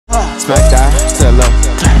Smack that to the left.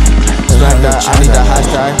 Smack that, I need the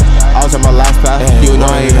hashtag. I'll take my last path. You know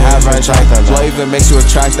I even have right track. What even makes you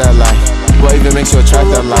attract that light? What even makes you attract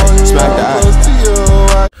that light? Smack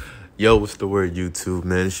that. Yo, what's the word, YouTube,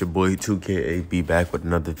 man? It's your boy 2KAB back with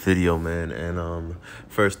another video, man. And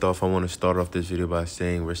first off, I want to start off this video by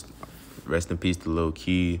saying rest in peace to Lil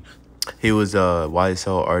Key. He was a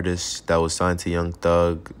YSL artist that was signed to Young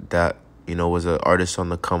Thug, that, you know, was an artist on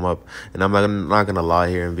the come up. And I'm not gonna lie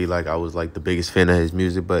here and be like I was like the biggest fan of his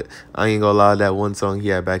music, but I ain't gonna lie, that one song he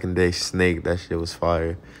had back in the day, Snake, that shit was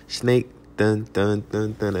fire. Snake, dun dun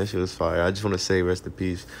dun dun, that shit was fire. I just want to say rest in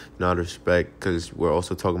peace, not respect, because we're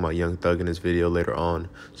also talking about Young Thug in this video later on.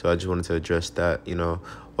 So I just wanted to address that. You know,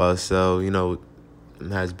 YSL, you know,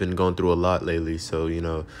 has been going through a lot lately. So, you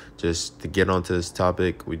know, just to get onto this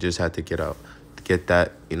topic, we just had to get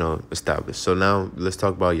that, you know, established. So now let's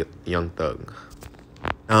talk about Young Thug.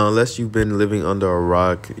 Now, unless you've been living under a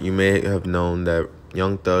rock, you may have known that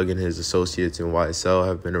Young Thug and his associates in YSL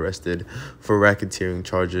have been arrested for racketeering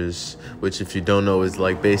charges, which, if you don't know, is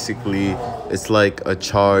like basically, it's like a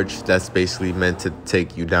charge that's basically meant to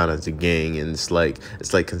take you down as a gang, and it's like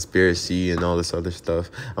conspiracy and all this other stuff.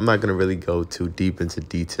 I'm not gonna really go too deep into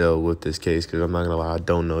detail with this case because I'm not gonna lie, I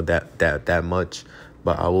don't know that much,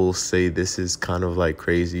 but I will say this is kind of like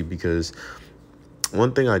crazy because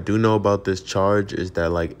one thing I do know about this charge is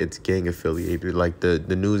that, like, it's gang affiliated. Like, the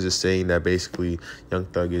news is saying that basically Young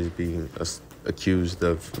Thug is being accused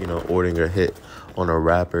of, you know, ordering a hit on a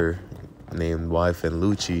rapper named YFN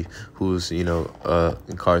Lucci, who's, you know,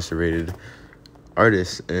 incarcerated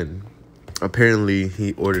artist. And apparently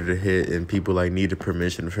he ordered a hit and people, like, needed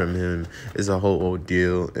permission from him. It's a whole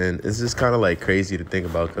ordeal. And it's just kind of, like, crazy to think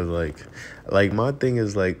about because, like, my thing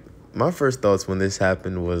is, like, my first thoughts when this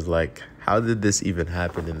happened was, like, how did this even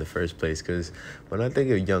happen in the first place? Because when I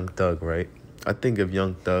think of Young Thug, right, I think of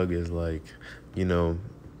Young Thug as, like, you know,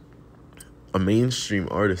 a mainstream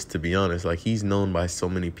artist, to be honest. Like, he's known by so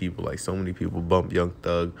many people. Like, so many people bump Young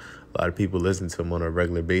Thug. A lot of people listen to him on a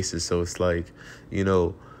regular basis. So it's like, you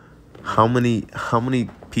know, how many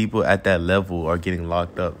people at that level are getting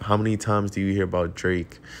locked up? How many times do you hear about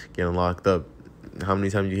Drake getting locked up? How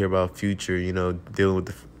many times do you hear about Future, you know, dealing with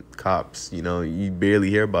the cops? You know, you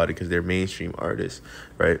barely hear about it because they're mainstream artists,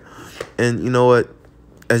 right? And you know what,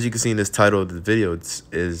 as you can see in this title of the video,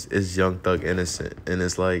 is Young Thug innocent? And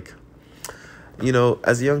it's like, you know,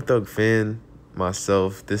 as a Young Thug fan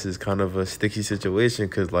myself, this is kind of a sticky situation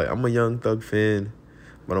because, like, I'm a Young Thug fan,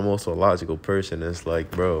 but I'm also a logical person. It's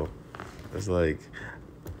like, bro, it's like,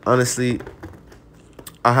 honestly,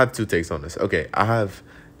 I have two takes on this. Okay, I have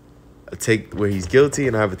a take where he's guilty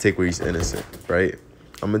and I have a take where he's innocent, right?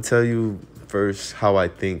 I'm going to tell you first how I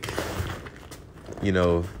think, you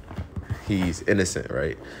know, he's innocent,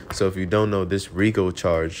 right? So if you don't know, this RICO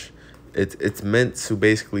charge, it's meant to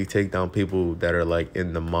basically take down people that are, like,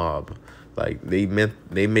 in the mob. Like, they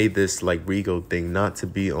made this, like, RICO thing not to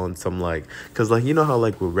be on some, like, because, like, you know how,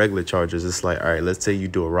 like, with regular charges, it's like, all right, let's say you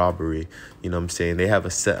do a robbery, you know what I'm saying? They have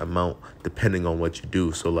a set amount depending on what you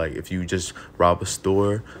do. So, like, if you just rob a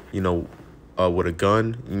store, you know, with a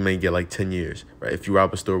gun, you may get like 10 years, right? If you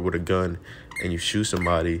rob a store with a gun and you shoot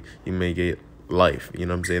somebody, you may get life. You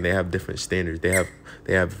know what I'm saying? They have different standards. They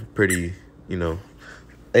have pretty, you know.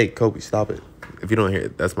 Hey, Kobe, stop it! If you don't hear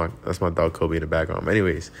it, that's my dog Kobe in the background. But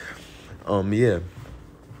anyways, yeah.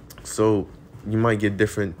 So you might get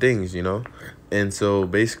different things, you know, and so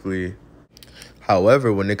basically.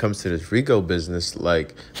 However, when it comes to this RICO business,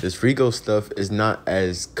 like, this RICO stuff is not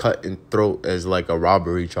as cut and throat as, like, a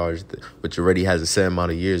robbery charge, which already has a set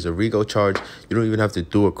amount of years. A RICO charge, you don't even have to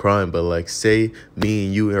do a crime, but, like, say me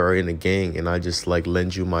and you are in a gang and I just, like,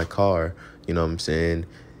 lend you my car, you know what I'm saying,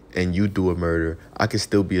 and you do a murder, I can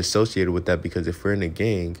still be associated with that because if we're in a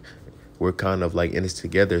gang, we're kind of, like, in this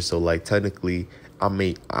together. So, like, technically, I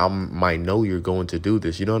might know you're going to do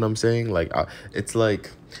this. You know what I'm saying? Like, it's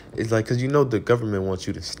like, because, you know, the government wants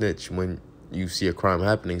you to snitch when you see a crime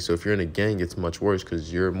happening. So if you're in a gang, it's much worse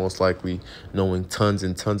because you're most likely knowing tons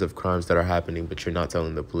and tons of crimes that are happening, but you're not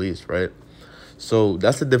telling the police, right? So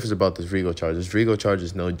that's the difference about this RICO charge. This RICO charge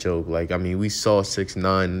is no joke. Like, I mean, we saw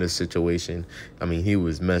 6ix9ine in this situation. I mean, he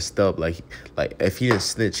was messed up. Like if he didn't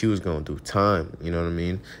snitch, he was going to do time. You know what I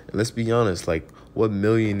mean? And let's be honest, like, what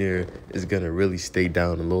millionaire is going to really stay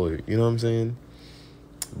down a lawyer? You know what I'm saying?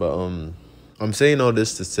 But I'm saying all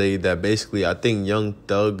this to say that basically I think Young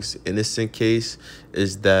Thug's innocent case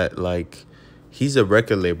is that, like, he's a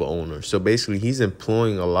record label owner. So basically he's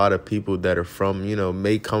employing a lot of people that are from, you know,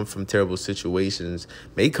 may come from terrible situations,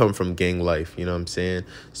 may come from gang life, you know what I'm saying?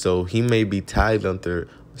 So he may be tied under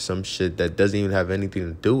some shit that doesn't even have anything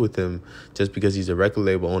to do with him, just because he's a record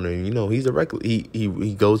label owner. And, you know, he's a record,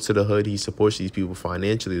 he goes to the hood, he supports these people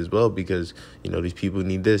financially as well, because, you know, these people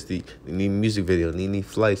need this, they need music videos, they need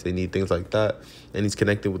flights, they need things like that. And he's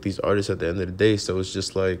connected with these artists at the end of the day. So it's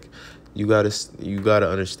just like, you gotta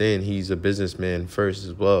understand he's a businessman first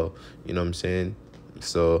as well. You know what I'm saying?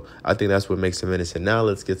 So I think that's what makes him innocent. Now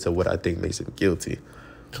let's get to what I think makes him guilty.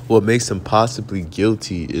 What makes him possibly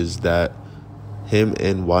guilty is that him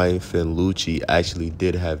and wife and Lucci actually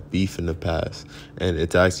did have beef in the past, and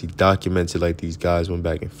it's actually documented. Like, these guys went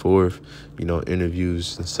back and forth, you know,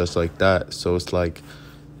 interviews and such like that. So it's like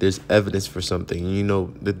there's evidence for something. You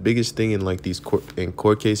know, the biggest thing in like these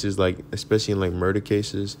court cases, like especially in like murder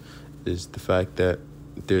cases, is the fact that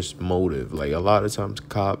there's motive. Like, a lot of times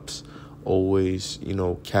cops always, you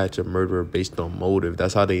know, catch a murderer based on motive.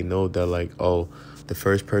 That's how they know that, like, oh, the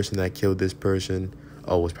first person that killed this person,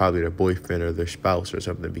 oh, was probably their boyfriend or their spouse or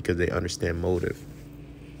something, because they understand motive.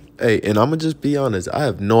 Hey, and I'm gonna just be honest, I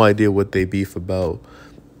have no idea what they beef about,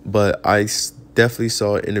 but I definitely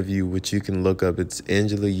saw an interview which you can look up. It's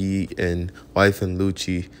Angela Yee and wife and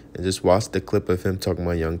Lucci, and just watch the clip of him talking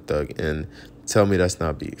about Young Thug and tell me that's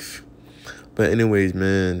not beef. But anyways,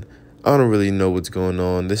 man, I don't really know what's going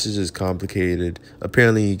on. This is just complicated.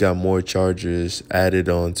 Apparently, he got more charges added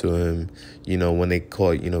on to him, you know, when they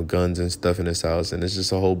caught, you know, guns and stuff in his house. And it's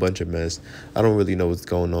just a whole bunch of mess. I don't really know what's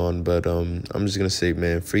going on. But I'm just going to say,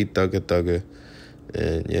 man, free Thugger.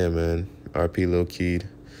 And yeah, man, RP Lil Keed.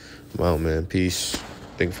 I'm out, man. Peace.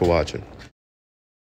 Thank you for watching.